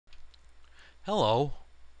Hello,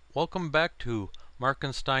 welcome back to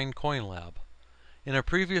Markenstein Coin Lab. In our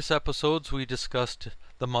previous episodes we discussed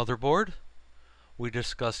the motherboard, we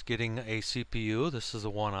discussed getting a CPU, this is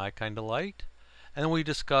the one I kinda liked, and we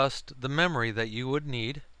discussed the memory that you would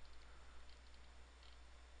need.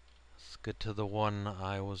 Let's get to the one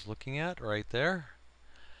I was looking at right there.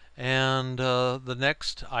 And the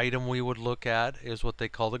next item we would look at is what they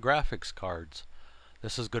call the graphics cards.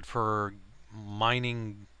 This is good for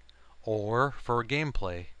mining or for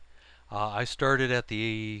gameplay. I started at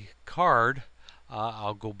the card.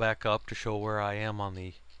 I'll go back up to show where I am on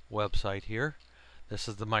the website here. This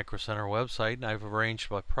is the Micro Center website, and I've arranged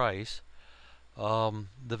by price. The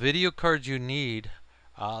video cards you need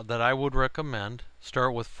that I would recommend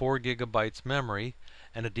start with 4 gigabytes memory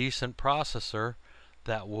and a decent processor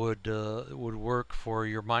that would work for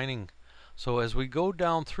your mining. So as we go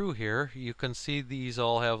down through here, you can see these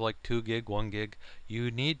all have like 2 gig, 1 gig. You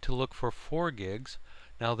need to look for 4 gigs.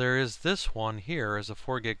 Now there is this one here as a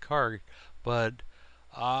 4 gig card, but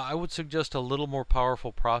I would suggest a little more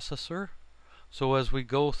powerful processor. So as we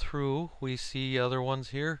go through, we see other ones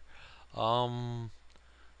here.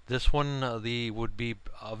 This one would be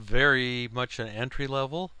very much an entry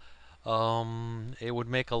level. It would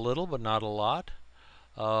make a little, but not a lot.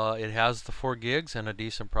 It has the 4 gigs and a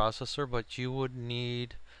decent processor, but you would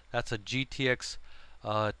need, that's a GTX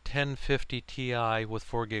 1050 Ti with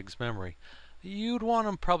 4 gigs memory. You'd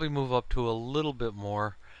want to probably move up to a little bit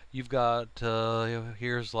more. You've got,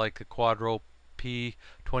 here's like a Quadro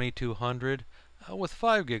P2200 with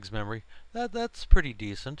 5 gigs memory. That's pretty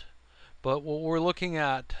decent. But what we're looking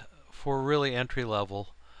at for really entry level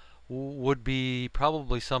would be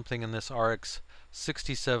probably something in this RX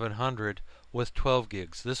 6700 with 12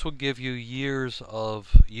 gigs. This would give you years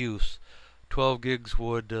of use. 12 gigs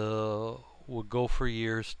would go for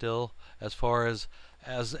years still. As far as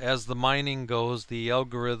the mining goes, the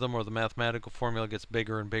algorithm or the mathematical formula gets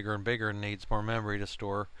bigger and bigger and bigger and needs more memory to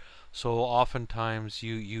store. So oftentimes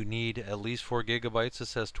you need at least 4 gigabytes. This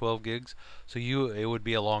says 12 gigs. So it would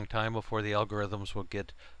be a long time before the algorithms would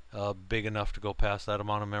get big enough to go past that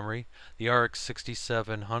amount of memory. The RX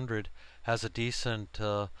 6700 has a decent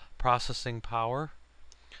processing power,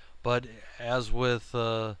 but as with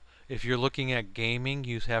if you're looking at gaming,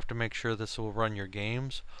 you have to make sure this will run your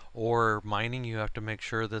games, or mining, you have to make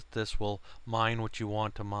sure that this will mine what you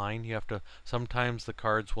want to mine. You have to, sometimes the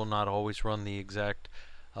cards will not always run the exact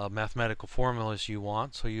mathematical formulas you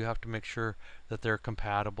want, so you have to make sure that they're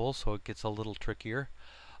compatible, so it gets a little trickier.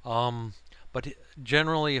 But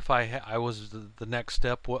generally, if I was the next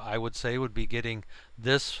step, what I would say would be getting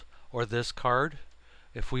this or this card.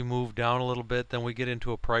 If we move down a little bit, then we get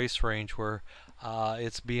into a price range where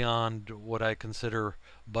it's beyond what I consider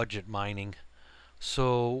budget mining.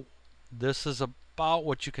 So this is about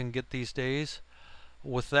what you can get these days.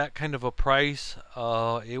 With that kind of a price,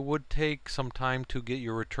 it would take some time to get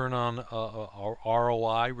your return on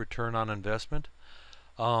ROI, return on investment.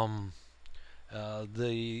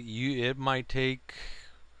 It might take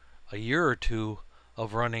a year or two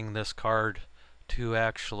of running this card to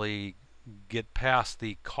actually get past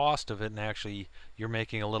the cost of it, and actually you're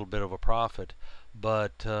making a little bit of a profit.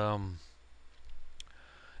 But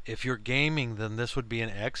if you're gaming, then this would be an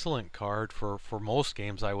excellent card for most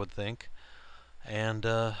games, I would think. And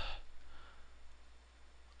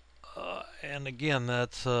again,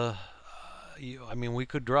 that's I mean, we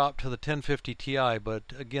could drop to the 1050 Ti, but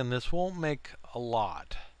again, this won't make a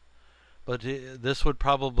lot. But this would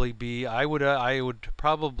probably be, I would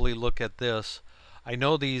probably look at this. I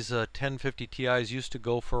know these 1050 Ti's used to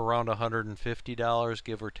go for around $150,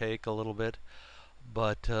 give or take a little bit.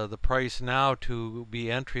 But the price now to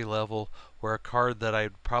be entry level, where a card that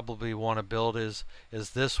I'd probably want to build is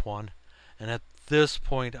this one. And at this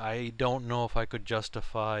point, I don't know if I could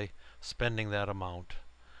justify spending that amount.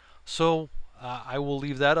 So I will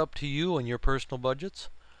leave that up to you and your personal budgets.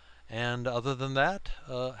 And other than that,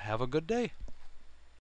 have a good day.